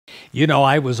You know,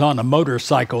 I was on a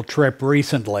motorcycle trip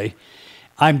recently.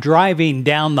 I'm driving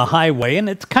down the highway, and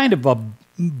it's kind of a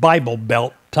Bible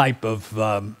Belt type of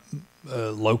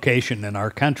location in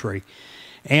our country.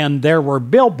 And there were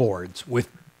billboards with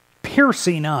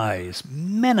piercing eyes,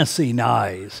 menacing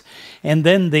eyes. And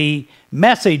then the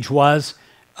message was,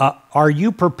 are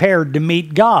you prepared to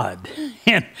meet God?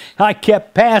 And I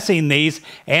kept passing these,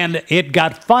 and it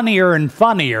got funnier and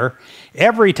funnier.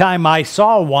 Every time I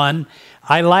saw one,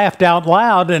 I laughed out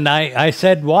loud, and I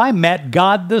said, well, I met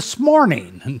God this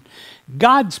morning. And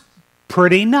God's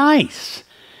pretty nice.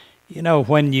 You know,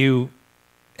 when you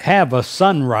have a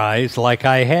sunrise like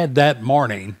I had that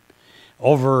morning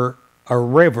over a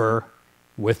river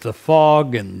with the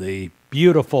fog and the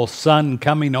beautiful sun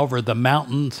coming over the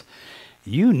mountains,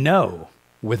 you know,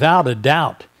 without a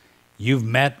doubt, you've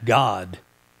met God.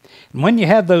 And when you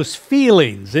have those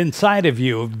feelings inside of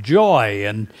you of joy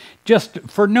and just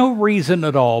for no reason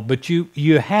at all, but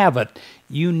you have it,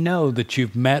 you know that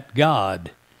you've met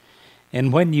God.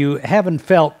 And when you haven't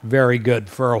felt very good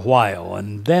for a while,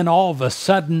 and then all of a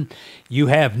sudden you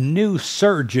have new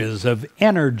surges of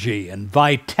energy and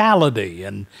vitality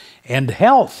and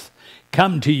health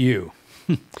come to you,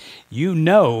 you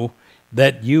know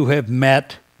that you have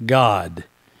met God.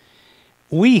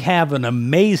 We have an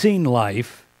amazing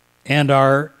life, and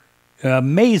our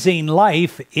amazing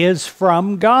life is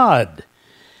from God.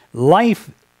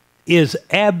 Life is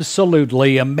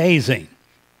absolutely amazing,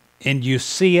 and you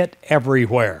see it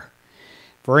everywhere.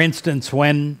 For instance,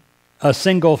 when a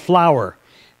single flower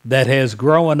that has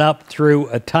grown up through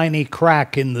a tiny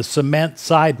crack in the cement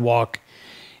sidewalk,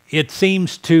 it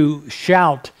seems to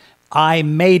shout, "I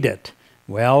made it."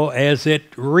 Well, as it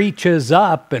reaches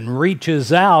up and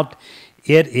reaches out,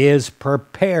 it is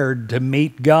prepared to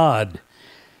meet God.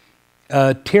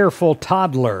 A tearful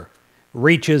toddler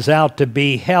reaches out to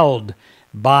be held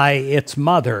by its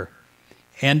mother.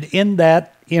 And in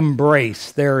that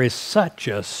embrace, there is such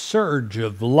a surge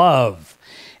of love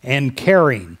and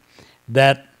caring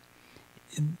that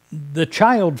the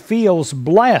child feels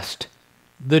blessed.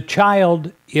 The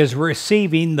child is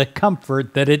receiving the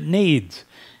comfort that it needs.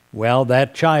 Well,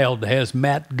 that child has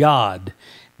met God,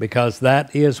 because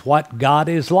that is what God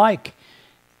is like.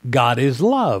 God is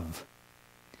love.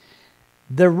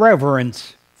 The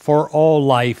reverence for all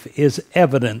life is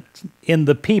evident in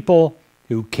the people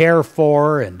who care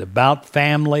for and about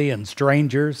family and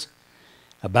strangers,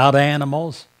 about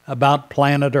animals, about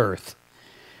planet Earth.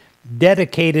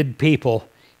 Dedicated people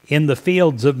in the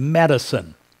fields of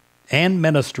medicine and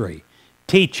ministry,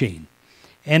 teaching,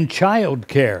 and child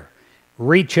care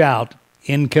reach out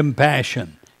in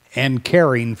compassion and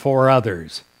caring for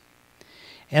others.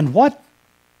 And what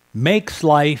makes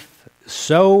life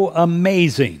so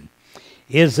amazing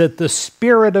is that the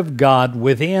Spirit of God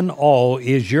within all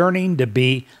is yearning to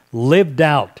be lived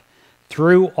out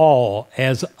through all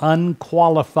as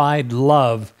unqualified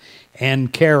love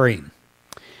and caring.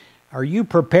 Are you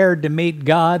prepared to meet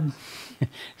God?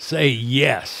 Say,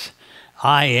 yes,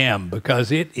 I am,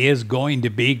 because it is going to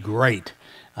be great.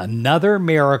 Another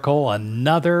miracle,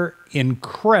 another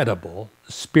incredible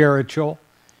spiritual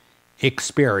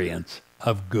experience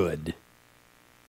of good.